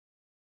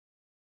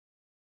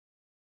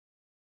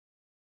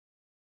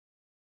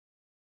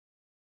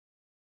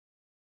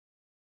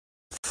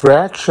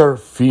Fracture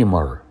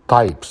femur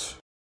types.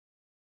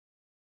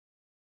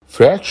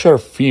 Fracture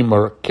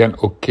femur can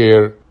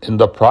occur in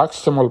the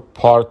proximal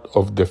part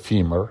of the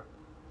femur.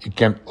 It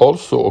can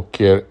also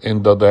occur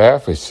in the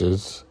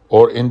diaphysis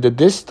or in the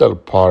distal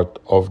part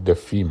of the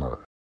femur.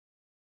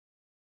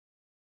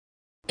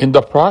 In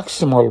the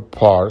proximal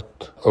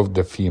part of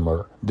the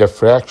femur, the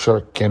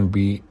fracture can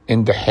be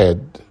in the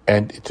head,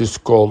 and it is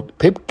called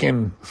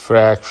Pipkin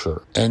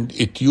Fracture, and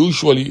it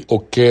usually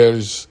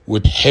occurs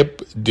with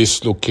hip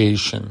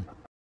dislocation.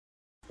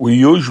 We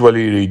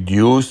usually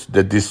reduce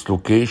the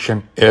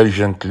dislocation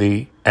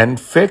urgently and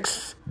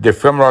fix the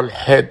femoral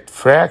head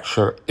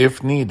fracture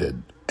if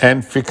needed.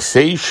 And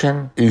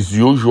fixation is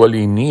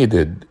usually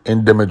needed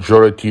in the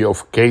majority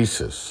of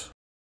cases.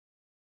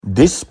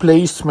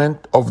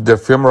 Displacement of the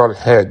femoral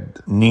head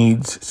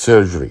needs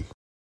surgery.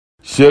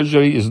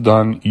 Surgery is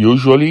done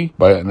usually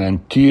by an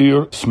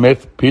anterior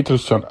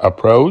Smith-Peterson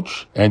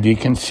approach, and you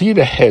can see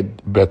the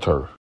head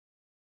better.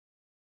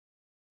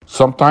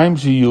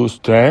 Sometimes you use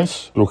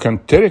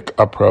trochanteric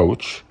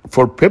approach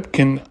for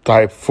Pipkin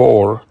type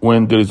 4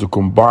 when there is a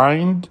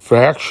combined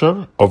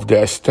fracture of the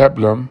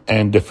acetabulum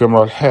and the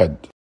femoral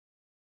head.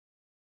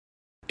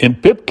 In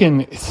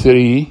Pipkin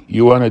 3,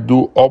 you want to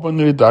do open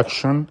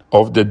reduction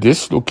of the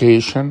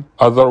dislocation,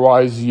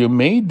 otherwise you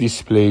may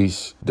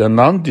displace the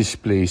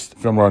non-displaced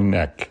femoral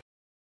neck.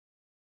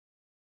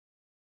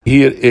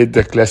 Here is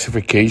the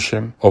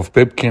classification of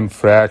Pipkin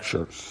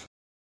fractures.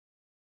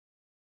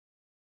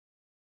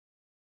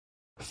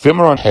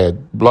 Femoral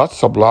head blood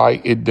supply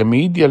is the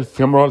medial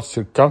femoral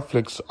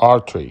circumflex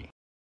artery.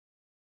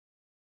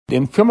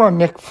 In femoral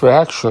neck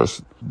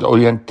fractures, the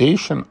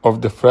orientation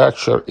of the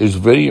fracture is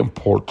very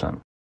important.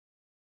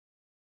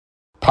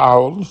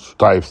 Powell's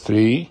type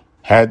 3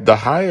 had the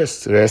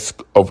highest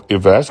risk of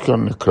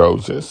avascular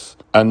necrosis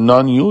and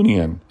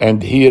non-union,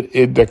 and here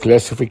is the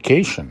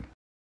classification.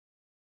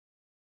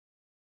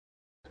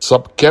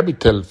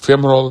 Subcapital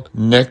femoral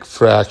neck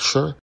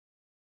fracture.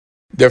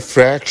 The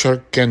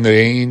fracture can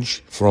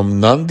range from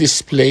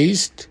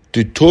non-displaced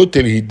to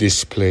totally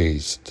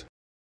displaced.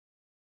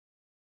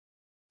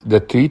 The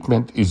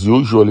treatment is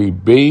usually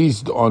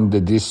based on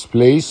the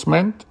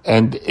displacement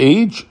and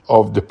age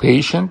of the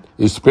patient,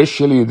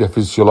 especially the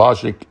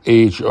physiologic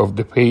age of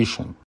the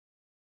patient.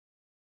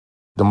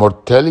 The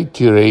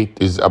mortality rate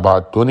is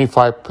about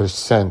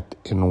 25%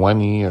 in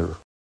 1 year.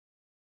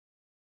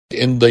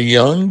 In the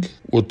young,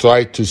 we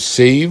try to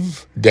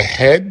save the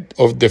head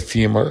of the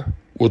femur.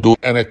 We do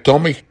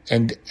anatomic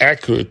and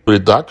accurate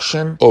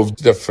reduction of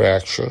the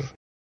fracture.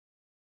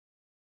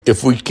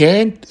 If we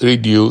can't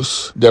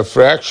reduce the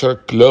fracture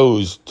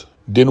closed,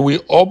 then we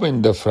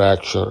open the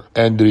fracture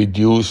and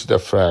reduce the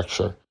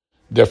fracture.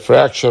 The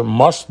fracture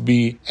must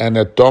be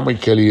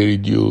anatomically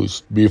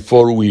reduced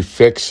before we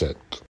fix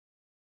it.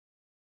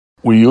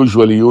 We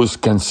usually use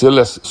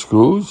cancellous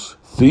screws,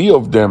 3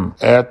 of them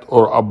at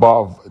or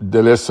above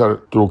the lesser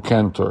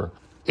trochanter.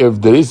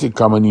 If there is a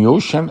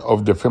comminution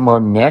of the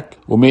femoral neck,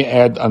 we may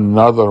add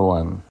another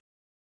one.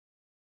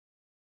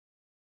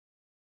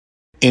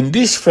 In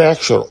this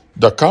fracture,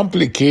 the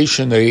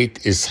complication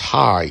rate is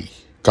high.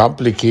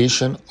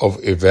 Complication of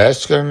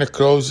avascular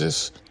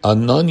necrosis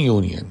and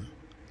non-union.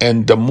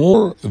 And the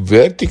more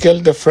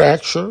vertical the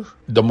fracture,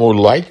 the more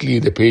likely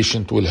the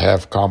patient will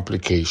have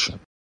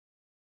complication.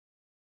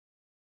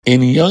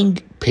 In young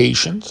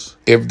patients,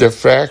 if the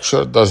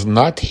fracture does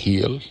not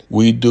heal,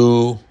 we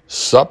do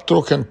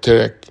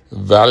subtrochanteric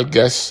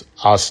valgus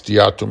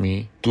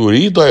osteotomy to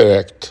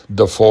redirect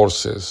the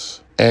forces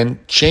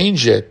and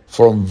change it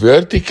from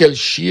vertical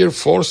shear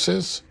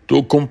forces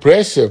to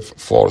compressive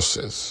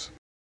forces.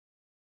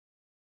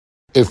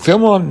 A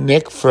femoral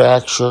neck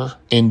fracture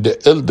in the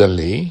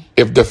elderly,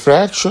 if the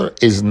fracture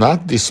is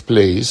not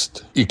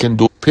displaced, you can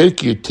do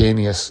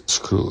percutaneous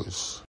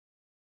screws.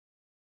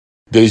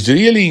 There is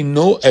really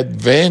no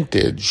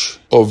advantage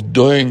of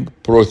doing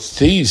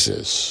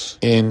prosthesis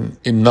in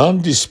a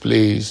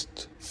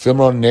non-displaced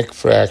femoral neck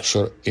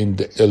fracture in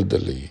the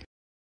elderly.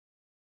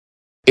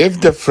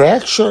 If the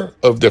fracture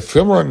of the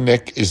femoral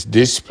neck is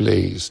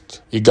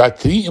displaced, you got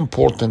 3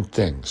 important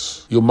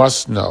things you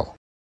must know.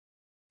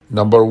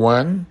 Number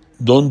 1,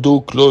 don't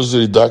do closed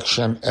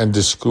reduction and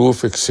the screw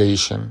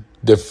fixation.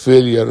 The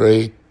failure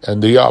rate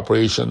and the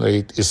reoperation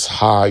rate is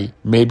high,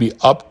 maybe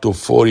up to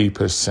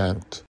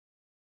 40%.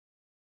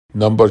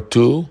 Number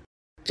 2,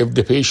 if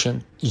the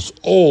patient is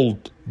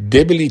old,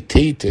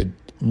 debilitated,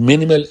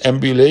 minimal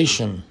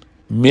ambulation,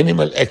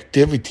 minimal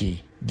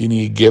activity, then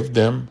you give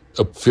them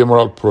a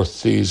femoral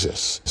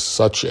prosthesis,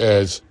 such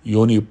as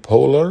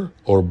unipolar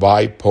or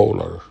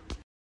bipolar.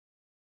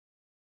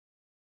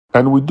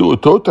 And we do a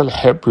total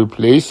hip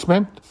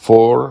replacement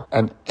for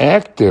an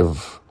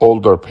active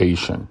older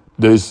patient.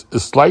 There is a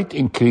slight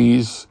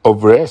increase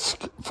of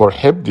risk for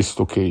hip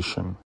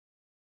dislocation.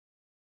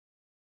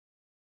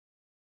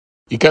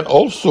 You can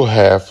also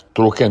have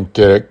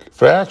trochanteric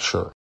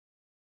fracture.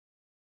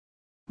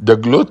 The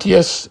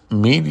gluteus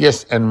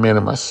medius and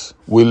minimus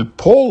will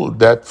pull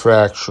that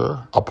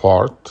fracture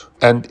apart,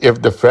 and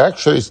if the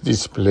fracture is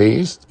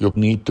displaced, you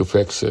need to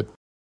fix it.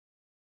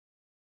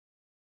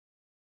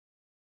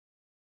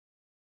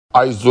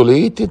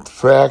 Isolated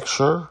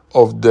fracture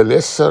of the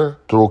lesser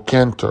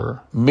trochanter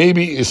may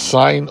be a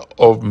sign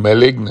of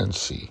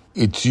malignancy.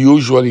 It's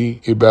usually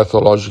a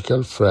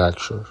pathological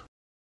fracture.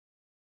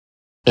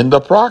 In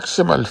the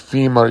proximal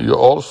femur, you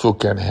also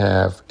can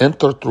have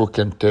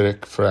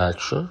intertrochanteric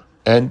fracture,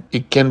 and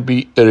it can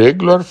be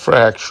irregular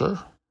fracture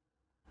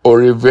or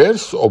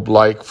reverse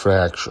oblique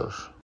fracture.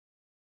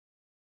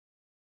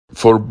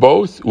 For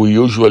both, we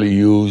usually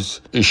use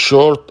a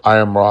short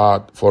iron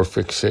rod for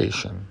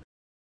fixation.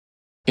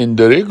 In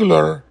the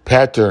regular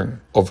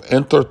pattern of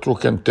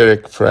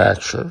intertrochanteric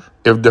fracture,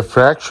 if the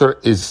fracture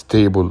is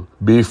stable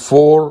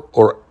before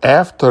or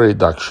after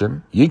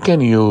reduction, you can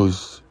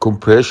use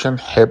compression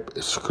hip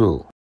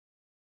screw.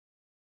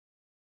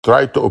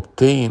 Try to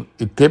obtain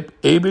a tip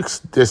apex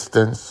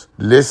distance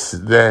less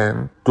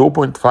than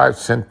 2.5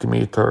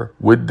 centimeter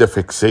with the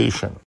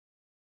fixation.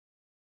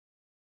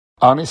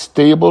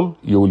 Unstable,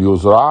 you will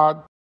use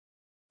rod.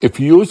 If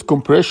you use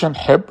compression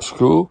hip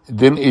screw,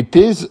 then it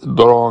is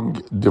the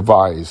wrong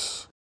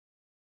device.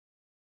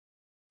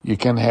 You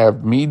can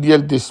have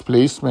medial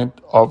displacement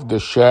of the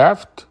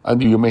shaft,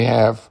 and you may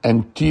have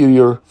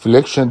anterior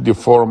flexion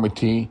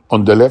deformity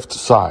on the left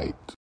side.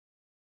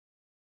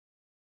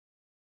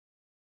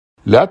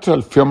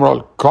 Lateral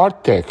femoral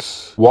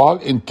cortex wall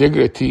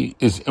integrity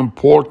is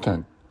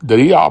important. The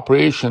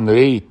reoperation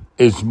rate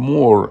is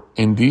more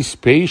in this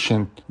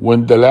patient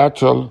when the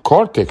lateral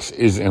cortex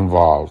is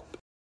involved.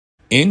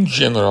 In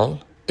general,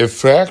 a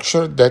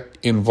fracture that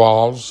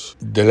involves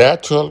the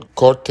lateral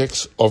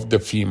cortex of the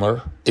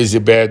femur is a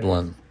bad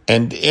one.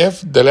 And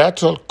if the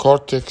lateral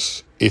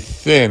cortex is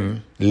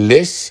thin,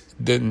 less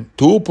than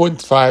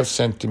 2.5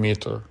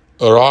 centimeter,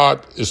 a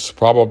rod is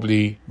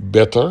probably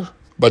better,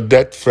 but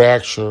that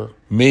fracture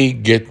may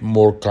get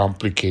more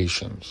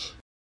complications.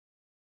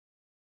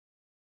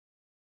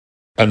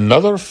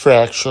 Another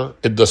fracture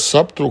is the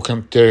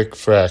subtrochanteric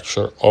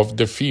fracture of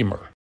the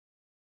femur.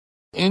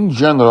 In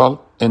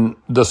general, in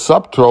the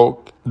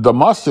subtrope, the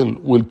muscle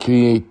will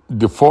create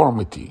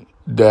deformity.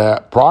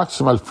 The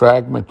proximal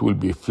fragment will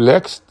be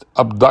flexed,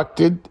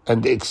 abducted,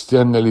 and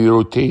externally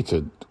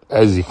rotated,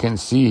 as you can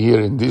see here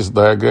in this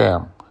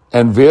diagram,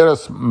 and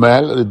varus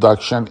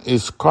malreduction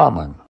is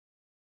common.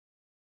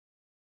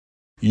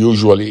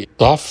 Usually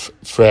tough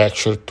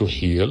fracture to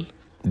heal.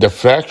 The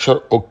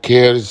fracture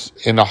occurs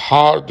in a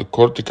hard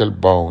cortical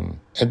bone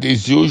and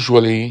is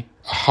usually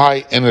a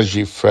high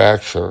energy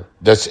fracture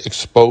that's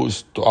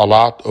exposed to a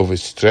lot of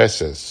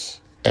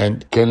stresses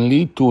and can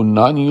lead to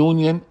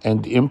non-union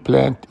and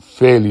implant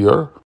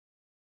failure.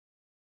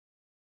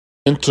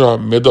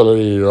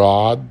 Intramedullary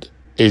rod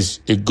is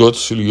a good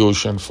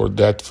solution for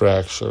that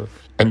fracture,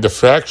 and the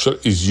fracture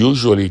is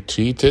usually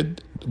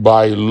treated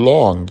by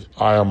long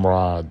iron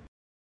rod.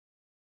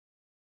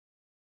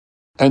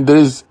 And there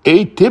is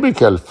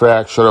atypical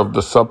fracture of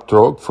the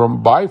subtrope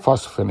from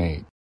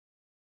biphosphonate.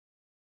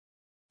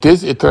 It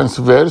is a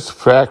transverse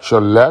fracture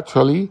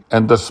laterally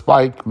and the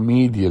spike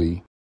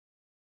medially.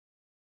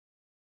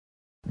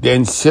 The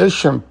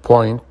insertion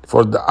point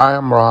for the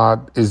iron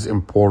rod is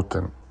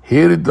important.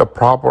 Here is the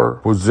proper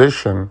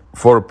position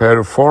for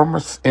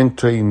piriformis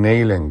entry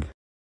nailing.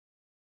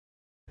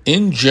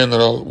 In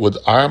general, with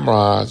iron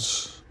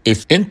rods,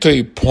 if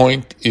entry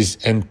point is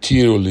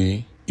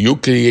anteriorly, you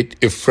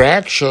create a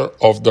fracture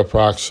of the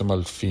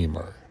proximal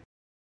femur.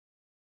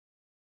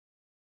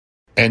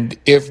 And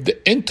if the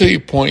entry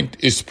point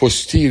is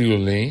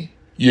posteriorly,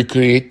 you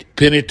create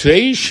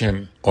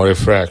penetration or a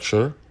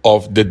fracture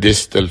of the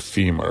distal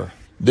femur.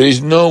 There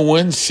is no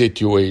win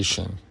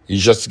situation. You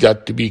just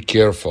got to be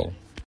careful.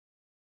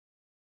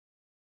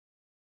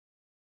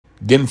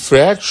 Then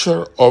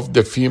fracture of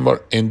the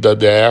femur in the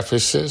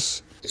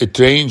diaphysis, it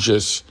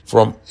ranges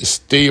from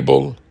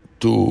stable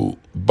to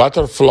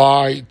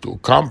butterfly to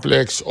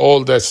complex.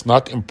 All that's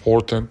not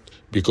important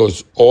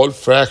because all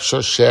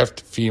fracture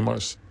shaft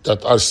femurs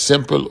that are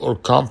simple or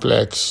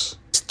complex,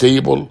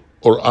 stable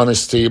or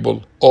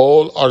unstable,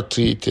 all are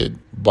treated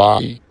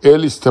by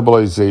early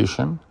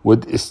stabilization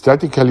with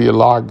statically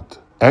locked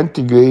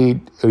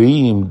antegrade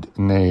reamed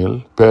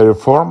nail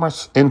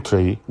piriformis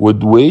entry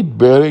with weight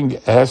bearing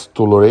as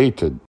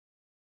tolerated.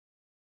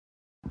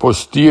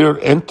 Posterior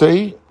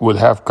entry will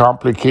have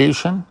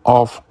complication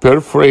of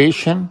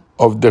perforation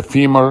of the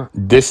femur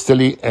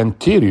distally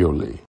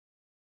anteriorly.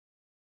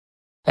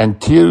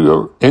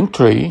 Anterior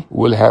entry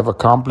will have a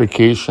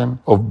complication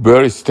of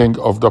bursting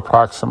of the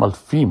proximal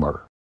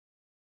femur.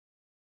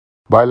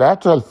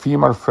 Bilateral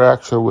femur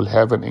fracture will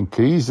have an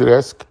increased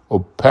risk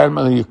of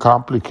pulmonary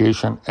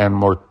complication and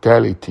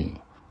mortality.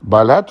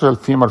 Bilateral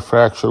femur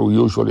fracture, we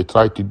usually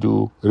try to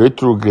do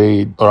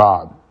retrograde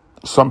rod.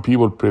 Some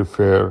people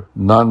prefer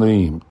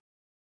non-reamed.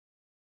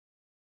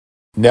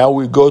 Now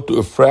we go to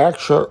a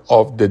fracture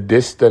of the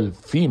distal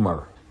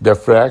femur. The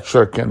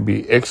fracture can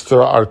be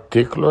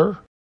extra-articular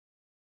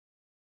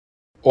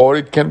or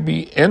it can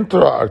be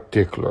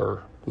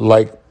intra-articular,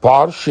 like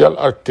partial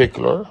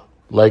articular,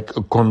 like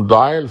a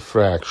condyle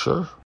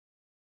fracture,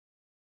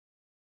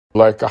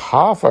 like a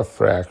half a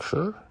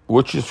fracture,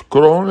 which is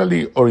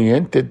coronally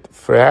oriented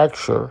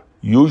fracture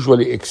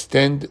usually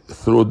extend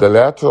through the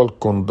lateral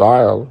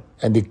condyle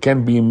and it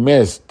can be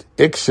missed.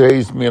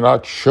 X-rays may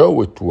not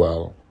show it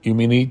well. You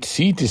may need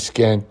CT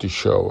scan to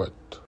show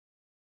it.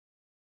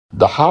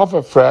 The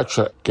half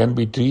fracture can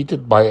be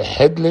treated by a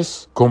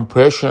headless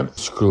compression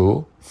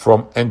screw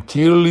from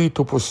anteriorly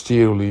to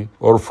posteriorly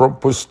or from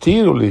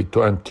posteriorly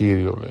to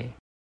anteriorly.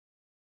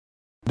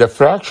 The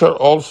fracture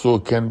also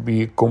can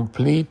be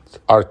complete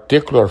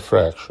articular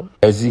fracture,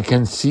 as you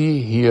can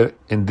see here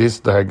in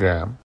this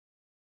diagram.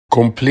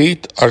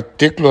 Complete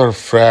articular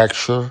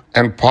fracture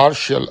and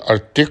partial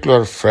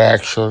articular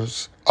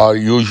fractures are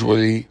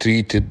usually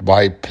treated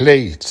by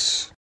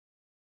plates.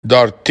 The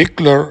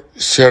articular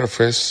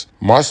surface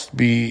must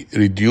be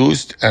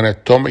reduced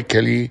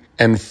anatomically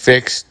and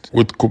fixed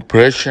with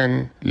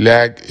compression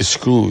lag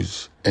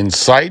screws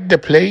inside the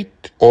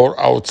plate or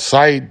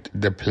outside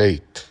the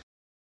plate.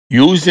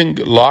 Using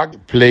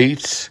locked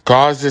plates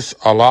causes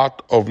a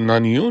lot of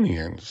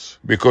non-unions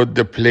because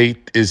the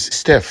plate is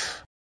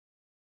stiff.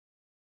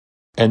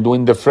 And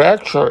when the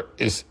fracture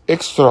is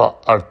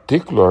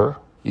extra-articular,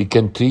 you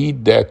can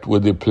treat that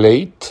with a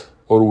plate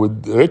or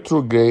with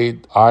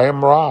retrograde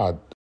IM rod.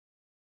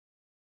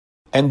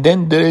 And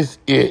then there is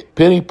a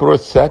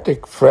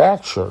periprosthetic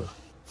fracture,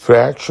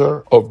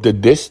 fracture of the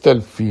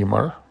distal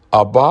femur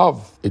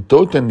above a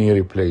total knee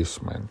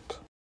replacement.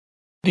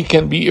 It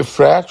can be a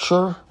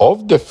fracture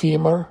of the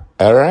femur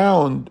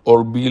around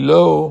or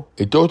below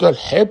a total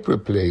hip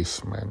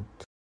replacement.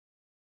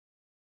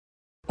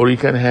 Or you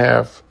can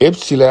have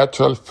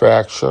ipsilateral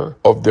fracture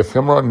of the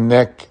femoral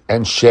neck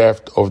and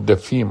shaft of the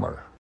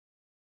femur.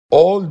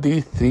 All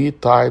these three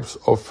types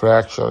of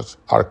fractures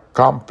are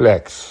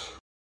complex.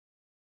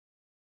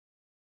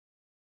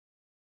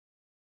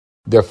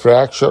 The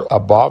fracture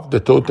above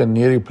the total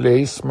knee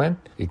replacement,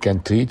 you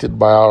can treat it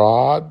by a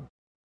rod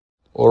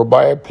or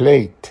by a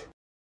plate.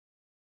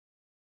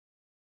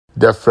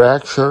 The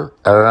fracture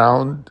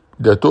around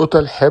the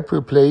total hip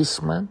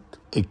replacement,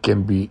 it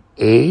can be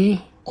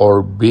A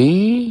or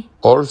B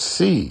or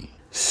C.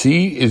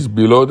 C is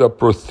below the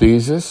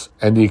prosthesis,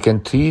 and you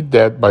can treat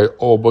that by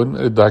open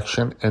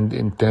reduction and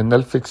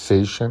internal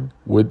fixation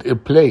with a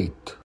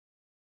plate.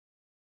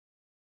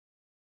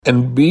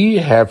 And B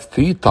have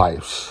three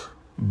types: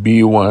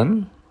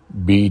 B1,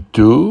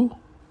 B2,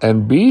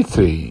 and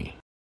B3.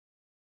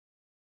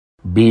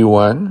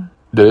 B1,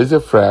 there is a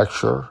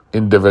fracture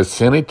in the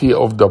vicinity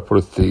of the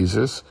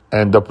prosthesis,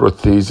 and the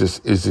prosthesis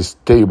is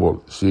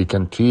stable, so you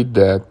can treat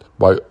that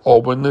by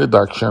open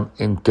reduction,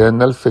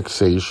 internal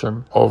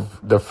fixation of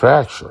the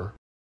fracture.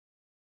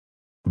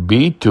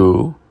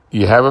 B2,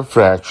 you have a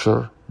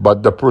fracture,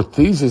 but the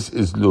prosthesis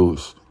is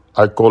loose.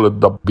 I call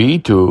it the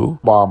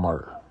B2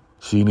 bomber.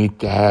 So you need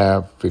to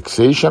have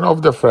fixation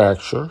of the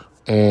fracture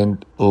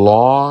and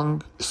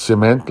long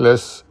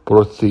cementless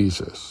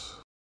prosthesis.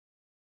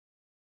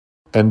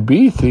 And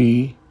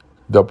B3,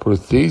 the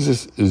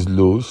prosthesis is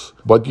loose,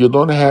 but you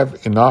don't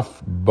have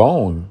enough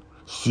bone,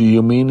 so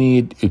you may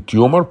need a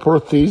tumor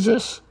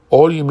prosthesis,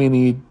 or you may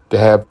need to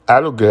have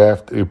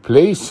allograft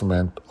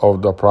replacement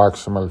of the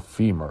proximal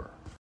femur.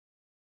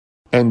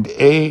 And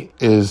A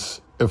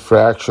is a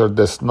fracture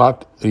that's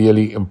not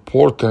really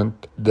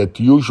important, that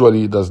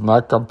usually does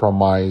not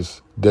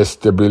compromise the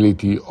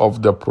stability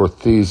of the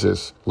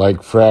prosthesis,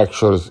 like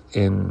fractures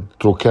in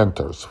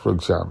trochanters, for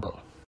example.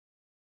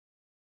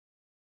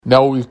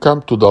 Now we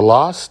come to the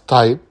last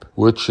type,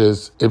 which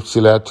is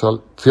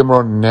ipsilateral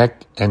femoral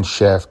neck and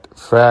shaft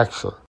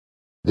fracture.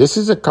 This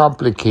is a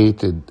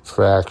complicated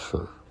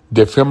fracture.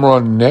 The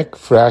femoral neck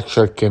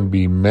fracture can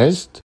be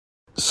missed,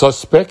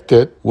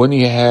 suspected when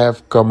you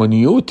have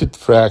comminuted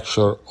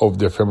fracture of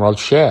the femoral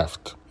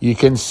shaft. You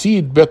can see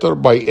it better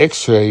by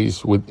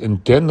X-rays with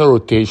internal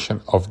rotation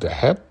of the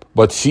hip,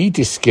 but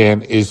CT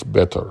scan is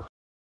better.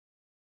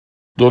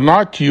 Do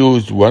not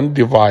use one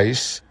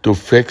device to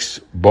fix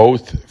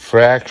both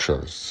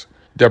fractures.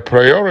 The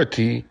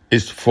priority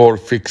is for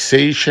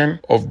fixation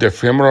of the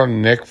femoral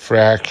neck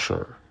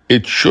fracture.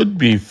 It should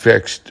be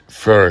fixed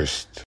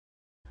first.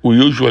 We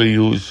usually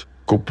use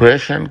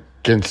compression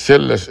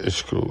cancellous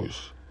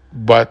screws,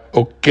 but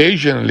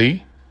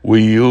occasionally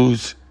we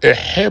use a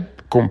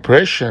hip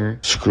compression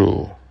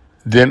screw.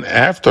 Then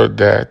after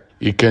that,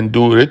 you can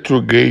do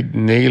retrograde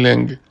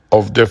nailing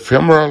of the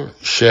femoral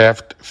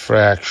shaft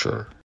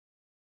fracture.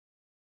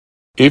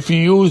 If you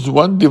use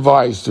one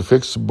device to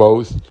fix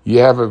both, you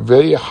have a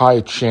very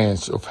high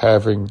chance of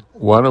having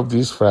one of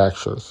these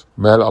fractures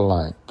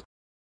malaligned.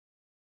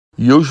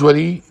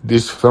 Usually,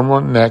 this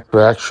femoral neck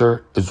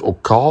fracture is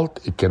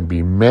occult, it can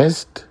be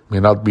missed,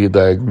 may not be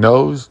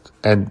diagnosed,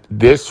 and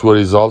this will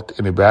result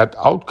in a bad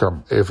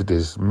outcome if it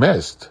is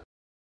missed.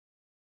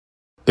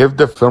 If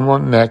the femoral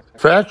neck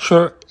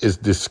fracture is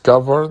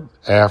discovered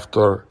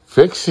after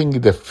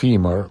fixing the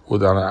femur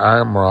with an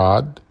iron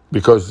rod,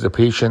 because the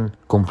patient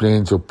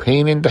complains of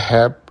pain in the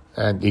hip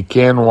and he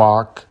can't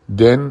walk,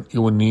 then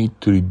you will need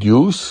to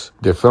reduce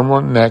the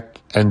femoral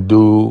neck and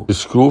do the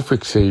screw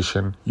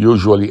fixation,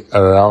 usually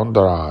around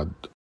the rod.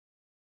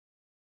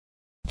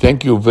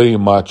 Thank you very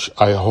much.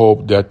 I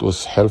hope that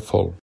was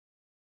helpful.